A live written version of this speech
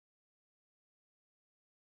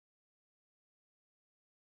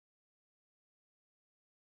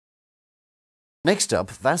Next up,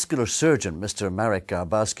 vascular surgeon Mr. Marek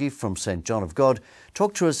Garbowski from St. John of God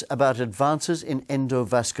talked to us about advances in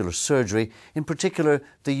endovascular surgery, in particular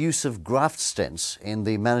the use of graft stents in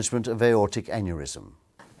the management of aortic aneurysm.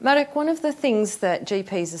 Marek, one of the things that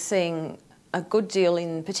GPs are seeing a good deal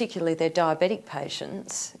in, particularly their diabetic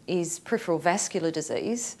patients, is peripheral vascular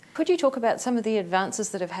disease. Could you talk about some of the advances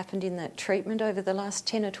that have happened in that treatment over the last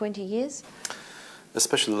 10 or 20 years?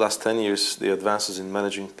 Especially the last 10 years, the advances in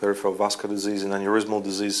managing peripheral vascular disease and aneurysmal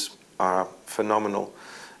disease are phenomenal.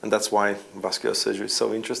 And that's why vascular surgery is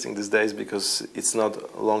so interesting these days, because it's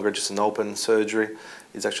not longer just an open surgery.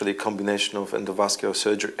 It's actually a combination of endovascular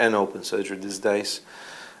surgery and open surgery these days.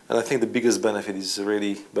 And I think the biggest benefit is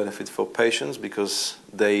really benefit for patients, because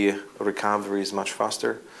their recovery is much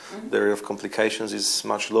faster. The rate of complications is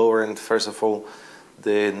much lower. And first of all,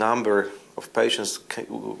 the number of patients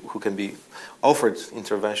who can be offered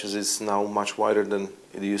interventions is now much wider than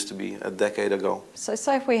it used to be a decade ago. So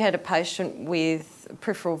say if we had a patient with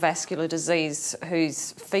peripheral vascular disease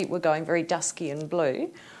whose feet were going very dusky and blue,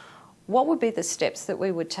 what would be the steps that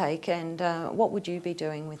we would take, and what would you be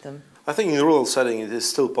doing with them? I think in a rural setting it is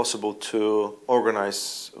still possible to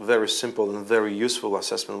organize very simple and very useful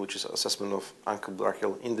assessment, which is assessment of ankle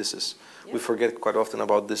brachial indices. Yep. We forget quite often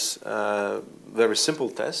about this very simple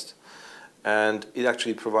test, and it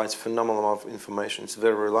actually provides phenomenal amount of information. It's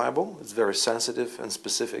very reliable, it's very sensitive and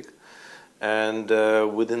specific, and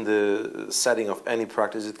within the setting of any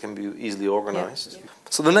practice it can be easily organized. Yep.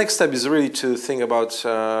 So the next step is really to think about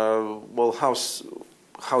well,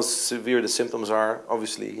 how severe the symptoms are.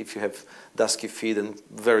 Obviously, if you have dusky feet and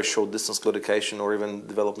very short distance claudication or even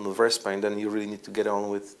development of rest pain, then you really need to get on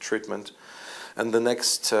with treatment. And the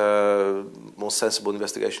next most sensible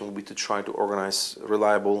investigation will be to try to organize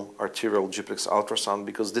reliable arterial duplex ultrasound,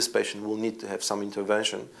 because this patient will need to have some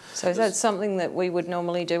intervention. So is that something that we would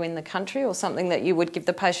normally do in the country, or something that you would give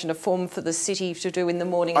the patient a form for the city to do in the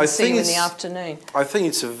morning and see you in the afternoon? I think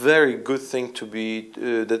it's a very good thing to be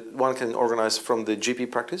that one can organize from the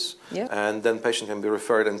GP practice. Yep. And then patient can be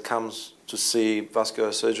referred and comes to see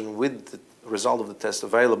vascular surgeon with the result of the test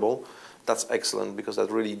available. That's excellent, because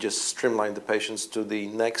that really just streamlined the patients to the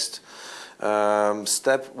next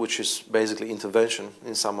step, which is basically intervention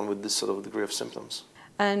in someone with this sort of degree of symptoms.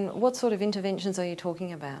 And what sort of interventions are you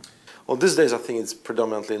talking about? Well, these days I think it's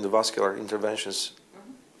predominantly in the vascular interventions.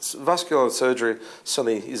 Vascular surgery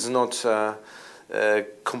certainly is not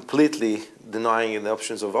completely denying the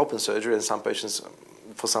options of open surgery, and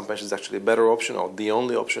for some patients it's actually a better option or the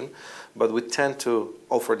only option, but we tend to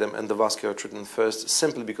offer them endovascular treatment first,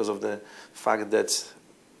 simply because of the fact that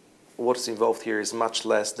what's involved here is much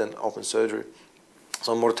less than open surgery.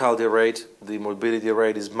 So mortality rate, the morbidity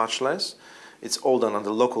rate is much less. It's all done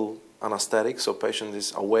under local anesthetic, so patient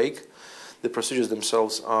is awake. The procedures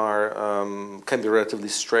themselves are can be relatively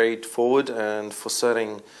straightforward, and for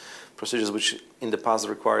certain procedures which in the past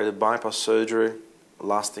required a bypass surgery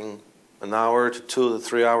lasting an hour to 2 to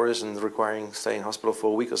 3 hours and requiring stay in hospital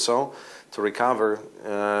for a week or so to recover,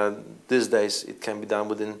 these days it can be done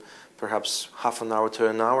within perhaps half an hour to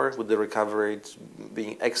an hour, with the recovery rate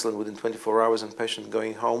being excellent within 24 hours and patient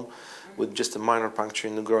going home with just a minor puncture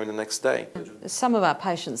in the groin the next day. Some of our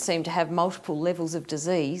patients seem to have multiple levels of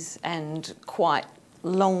disease and quite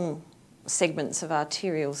long segments of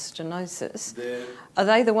arterial stenosis. Are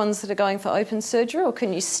they the ones that are going for open surgery, or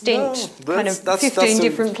can you stent kind of 15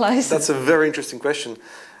 different places? That's a very interesting question.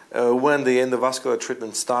 When the endovascular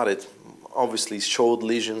treatment started, obviously short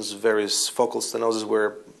lesions, various focal stenosis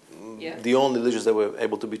were the only lesions that were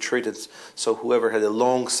able to be treated. So whoever had a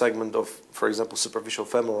long segment of, for example, superficial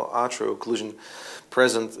femoral artery occlusion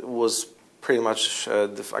present was pretty much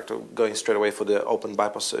de facto going straight away for the open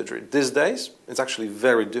bypass surgery. These days, it's actually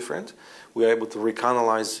very different. We are able to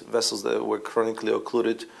recanalize vessels that were chronically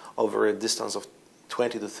occluded over a distance of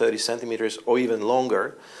 20 to 30 centimeters or even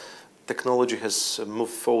longer. Technology has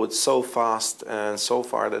moved forward so fast and so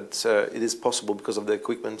far that it is possible because of the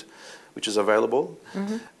equipment which is available.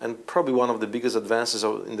 And probably one of the biggest advances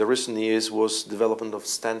in the recent years was development of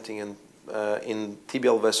stenting and in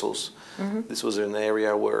tibial vessels. This was an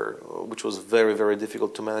area which was very, very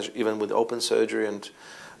difficult to manage, even with open surgery, and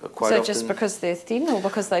quite often. So just because they're thin, or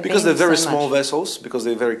because they because they're very small vessels, because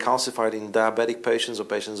they're very calcified in diabetic patients or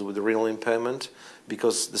patients with renal impairment,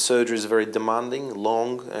 because the surgery is very demanding,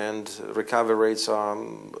 long, and recovery rates are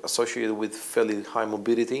associated with fairly high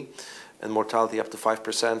morbidity and mortality up to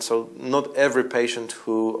 5%. So not every patient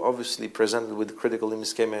who obviously presented with critical limb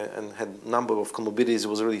ischemia and had a number of comorbidities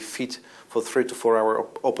was really fit for 3 to 4 hour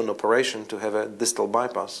open operation to have a distal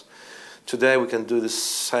bypass. Today we can do the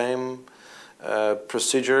same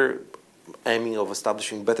procedure aiming of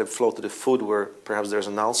establishing better flow to the foot where perhaps there's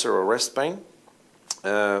an ulcer or rest pain,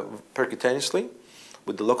 percutaneously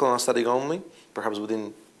with the local anesthetic only, perhaps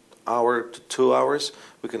within hour to 2 hours,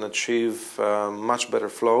 we can achieve much better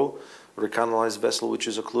flow, recanalized vessel which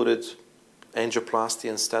is occluded, angioplasty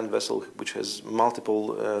and stent vessel which has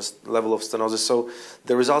multiple level of stenosis. So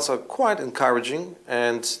the results are quite encouraging,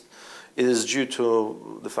 and it is due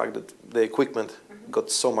to the fact that the equipment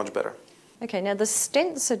got so much better. Okay, now the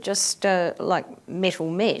stents are just like metal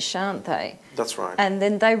mesh, aren't they? That's right. And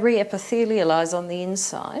then they reepithelialise on the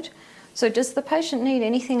inside. So does the patient need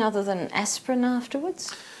anything other than aspirin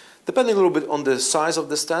afterwards? Depending a little bit on the size of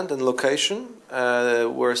the stent and location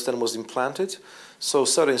where a stent was implanted. So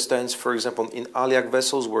certain stents, for example, in iliac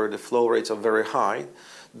vessels where the flow rates are very high,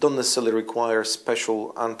 don't necessarily require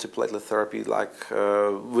special antiplatelet therapy like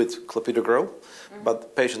with clopidogrel, but the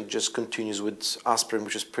patient just continues with aspirin,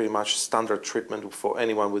 which is pretty much standard treatment for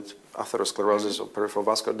anyone with atherosclerosis or peripheral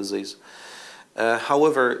vascular disease.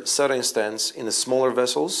 However, certain stents in the smaller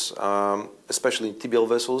vessels, especially in tibial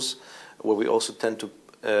vessels, where we also tend to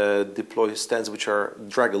deploy stents which are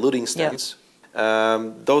drug-eluting stents.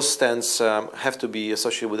 Those stents have to be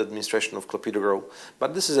associated with administration of clopidogrel,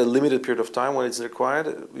 but this is a limited period of time when it's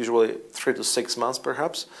required, usually 3 to 6 months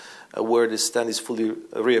perhaps, where the stent is fully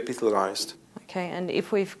reepithelialized. Okay, and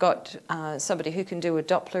if we've got somebody who can do a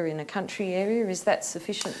Doppler in a country area, is that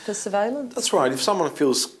sufficient for surveillance? That's right. If someone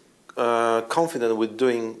feels confident with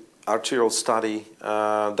doing arterial study,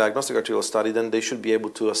 diagnostic arterial study, then they should be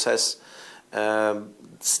able to assess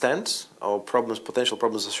stent or potential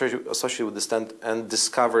problems associated with the stent, and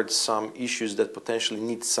discovered some issues that potentially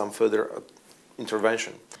need some further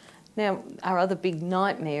intervention. Now, our other big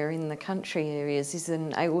nightmare in the country areas is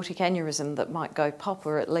an aortic aneurysm that might go pop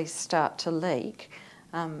or at least start to leak.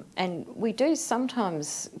 And we do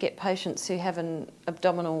sometimes get patients who have an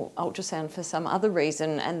abdominal ultrasound for some other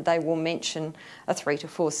reason, and they will mention a 3 to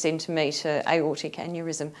 4 centimetre aortic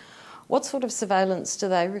aneurysm. What sort of surveillance do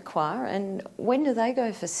they require, and when do they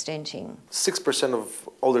go for stenting? 6% of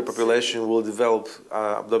older population will develop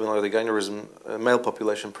abdominal aortic aneurysm, male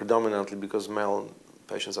population predominantly, because male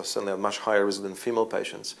patients are certainly at much higher risk than female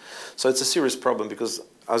patients. So it's a serious problem because,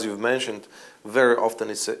 as you've mentioned, very often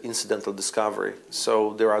it's an incidental discovery.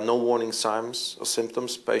 So there are no warning signs or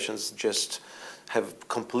symptoms. Patients just are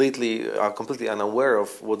completely unaware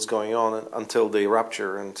of what's going on until they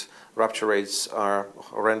rupture, and rupture rates are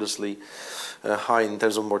horrendously high in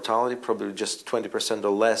terms of mortality. Probably just 20% or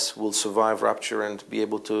less will survive rupture and be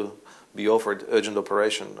able to be offered urgent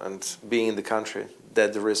operation. And being in the country,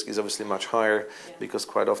 that the risk is obviously much higher, because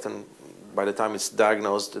quite often by the time it's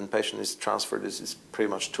diagnosed and patient is transferred, it's pretty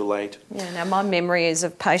much too late. Yeah, now my memory is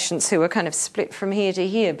of patients who are kind of split from here to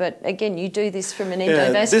here, but again, you do this from an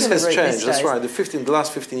endovascular this has route changed, these that's days. right. The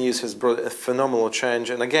last 15 years has brought a phenomenal change,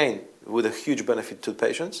 and again, with a huge benefit to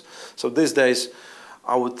patients. So these days,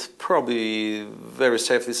 I would probably very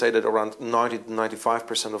safely say that around 90 to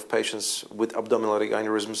 95% of patients with abdominal aortic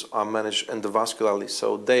aneurysms are managed endovascularly,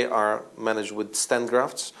 so they are managed with stent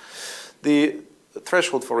grafts. The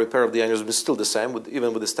threshold for repair of the aneurysm is still the same,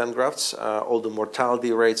 even with the stent grafts, although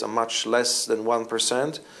mortality rates are much less than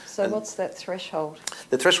 1%. So what's that threshold?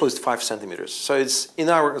 The threshold is 5 centimeters. So it's, in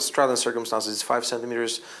our Australian circumstances, it's 5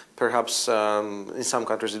 centimeters. Perhaps in some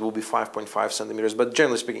countries it will be 5.5 centimeters. But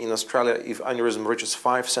generally speaking, in Australia, if aneurysm reaches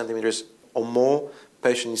 5 centimeters or more,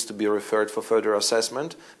 patient needs to be referred for further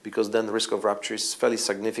assessment, because then the risk of rupture is fairly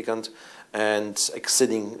significant and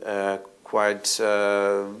exceeding quite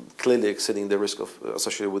clearly exceeding the risk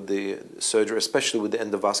associated with the surgery, especially with the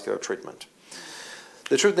endovascular treatment.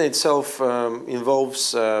 The treatment itself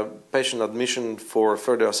involves patient admission for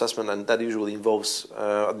further assessment, and that usually involves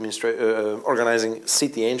organizing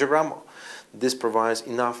CT angiogram. This provides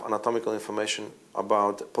enough anatomical information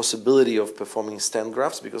about the possibility of performing stent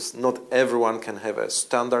grafts, because not everyone can have a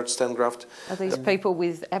standard stent graft. Are these people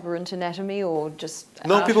with aberrant anatomy or just...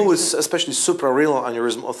 No, people with especially suprarenal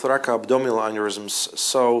aneurysm or thoracoabdominal aneurysms.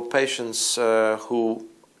 So patients who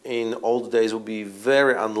in old days would be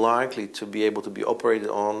very unlikely to be able to be operated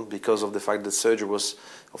on because of the fact that surgery was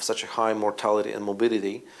of such a high mortality and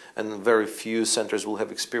morbidity, and very few centers will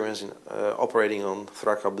have experience in operating on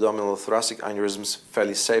thoracoabdominal or thoracic aneurysms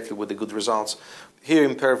fairly safely with the good results. Here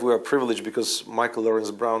in Perth we are privileged because Michael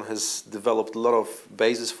Lawrence Brown has developed a lot of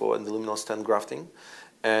basis for endoluminal stent grafting,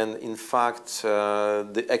 And in fact,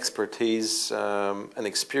 the expertise and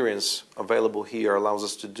experience available here allows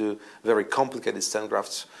us to do very complicated stent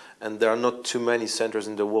grafts. And there are not too many centers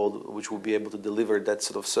in the world which will be able to deliver that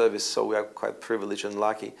sort of service. So we are quite privileged and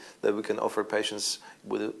lucky that we can offer patients,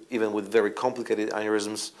 even with very complicated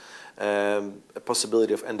aneurysms, a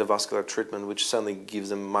possibility of endovascular treatment, which certainly gives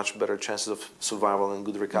them much better chances of survival and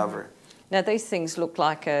good recovery. Now, these things look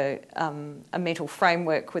like a metal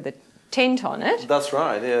framework with a tent on it. That's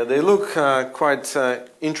right, yeah. They look quite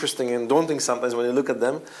interesting and daunting sometimes when you look at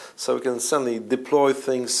them. So we can certainly deploy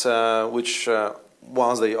things which,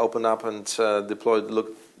 once they open up and deployed,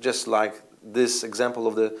 look just like this example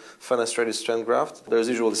of the fenestrated stent graft. There's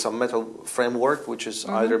usually some metal framework which is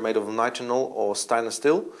either made of nitinol or stainless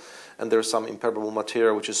steel, and there's some impermeable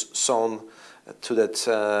material which is sewn to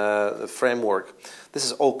that framework. This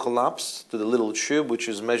is all collapsed to the little tube, which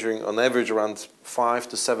is measuring on average around 5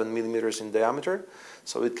 to 7 millimeters in diameter.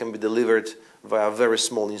 So it can be delivered via a very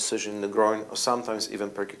small incision in the groin, or sometimes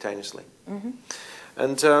even percutaneously.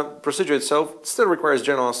 And procedure itself still requires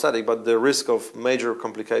general anesthetic, but the risk of major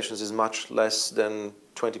complications is much less than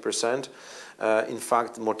 20%. In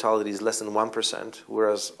fact, mortality is less than 1%,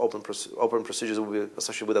 whereas open procedures will be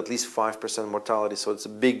associated with at least 5% mortality, so it's a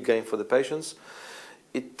big gain for the patients.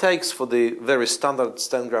 It takes, for the very standard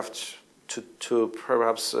stent graft to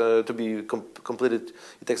perhaps to be completed,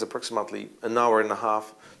 it takes approximately an hour and a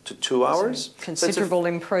half to 2 hours. Considerable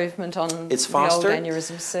improvement on the old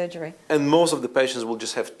aneurysm surgery. And most of the patients will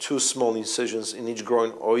just have 2 small incisions in each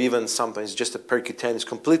groin, or even sometimes just a percutaneous,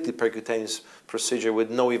 completely percutaneous procedure with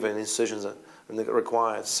no even incisions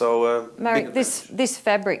required. So, Marek, this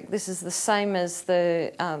fabric, this is the same as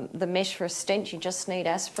the mesh for a stent. You just need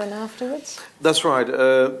aspirin afterwards. That's right.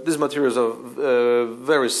 These materials are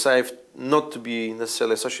very safe, not to be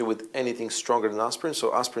necessarily associated with anything stronger than aspirin.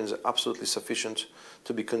 So aspirin is absolutely sufficient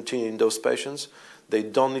to be continued in those patients. They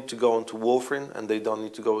don't need to go onto warfarin, and they don't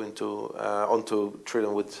need to go into onto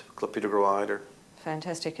treatment with clopidogrel either.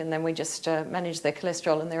 Fantastic. And then we just manage their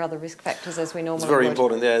cholesterol and their other risk factors as we normally would. It's very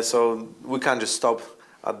important, yeah. So we can't just stop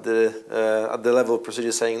at the level of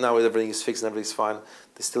procedure saying now everything is fixed and everything is fine.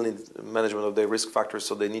 They still need management of their risk factors,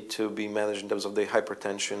 so they need to be managed in terms of their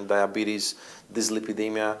hypertension, diabetes,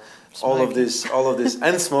 dyslipidemia, all of this,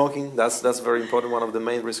 and smoking. That's very important. One of the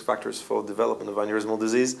main risk factors for development of aneurysmal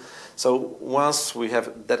disease. So once we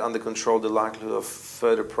have that under control, the likelihood of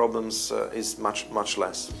further problems is much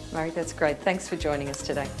less. Marek, that's great. Thanks for joining us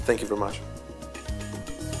today. Thank you very much.